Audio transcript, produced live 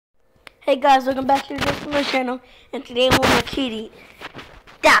Hey guys, welcome back to the Discord channel, and today I'm with Kitty.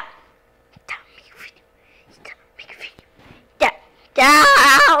 Stop! Stop! Make a video! Stop!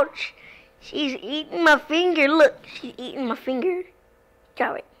 Ouch! She's eating my finger. Look, she's eating my finger.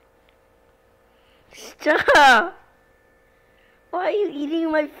 Stop it! Stop! Why are you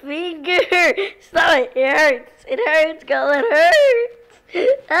eating my finger? Stop it! It hurts. It hurts, girl. It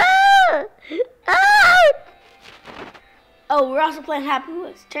hurts. Ah! Ouch! Oh, we're also playing Happy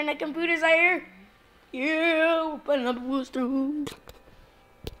Wheels. Turn the computers out here. Yeah, we're playing Happy Wheels too.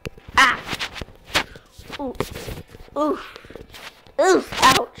 Ah! Ooh. Ooh. Ooh.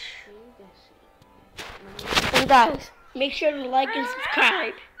 Ouch. And guys, make sure to like and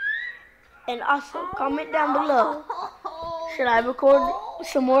subscribe. And also, comment down below. Should I record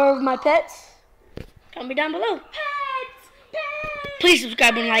some more of my pets? Comment down below. Pets! Please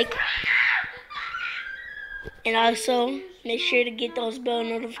subscribe and like. And also, make sure to get those bell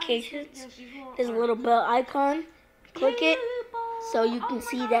notifications. There's a little bell icon. Click it so you can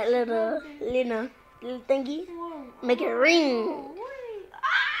see that little thingy. Make it ring.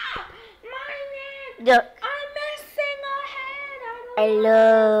 Look. I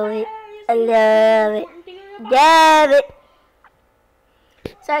love it. I love it. Love it.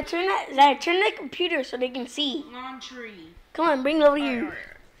 So I turn that computer so they can see. Laundry. Come on, bring it over here.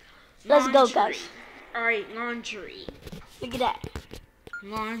 Let's go, guys. Alright, laundry. Look at that.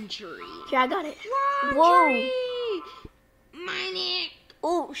 Laundry. Here, I got it. Laundry. Whoa. My neck.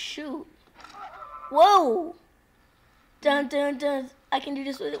 Oh, shoot. Whoa. Dun, dun, dun. I can do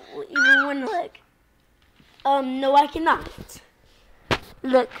this with even one leg. No, I cannot.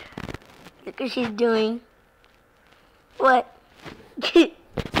 Look. Look what she's doing. What? Look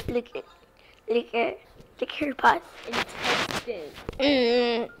at her pot. Intestine.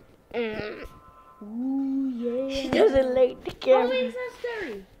 Ooh, yeah. She doesn't like the camera. Oh, it's so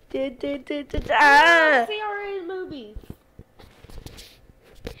scary. Ah. I see R-rated movies.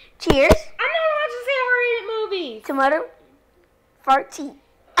 Cheers. I'm not allowed to see R-rated movies. Tomato. Fart tea.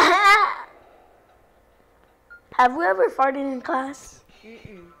 Have we ever farted in class?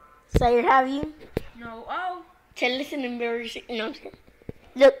 Sire, have you? No. Oh. To listen embarrassing. No, I'm just kidding.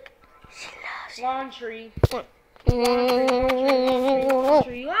 Look. She loves Laundry.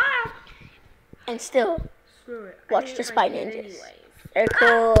 Laundry. Ah! And still, Screw it. watch the Spy Ninjas. Anyways. They're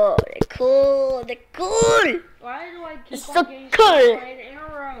cool. They're cool. They're cool. Why do I keep It's on so getting cool. an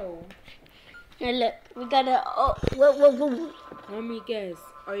arrow? Now look, we gotta. Oh, whoa. Let me guess.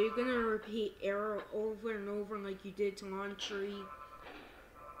 Are you gonna repeat arrow over and over like you did to laundry?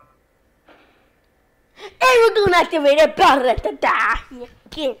 And we're gonna activate a da.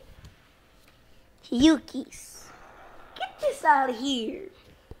 Get Yukis. Get this out of here.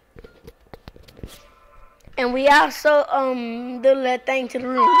 And we also do that thing to the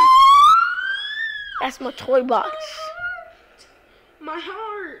room. That's my toy box. My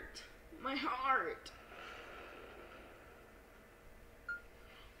heart. My heart.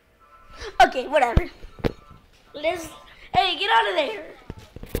 Okay, whatever. Hey, get out of there.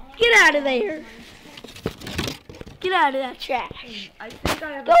 Get out of there. Get out of that trash. I think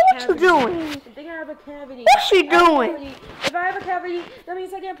I have Girl, a what cavity. you doing? I think I have a cavity. What's she doing? If I have a cavity, that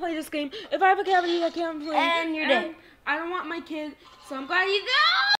means I can't play this game. If I have a cavity, I can't play. And you're dead. I don't want my kid, so I'm glad you go.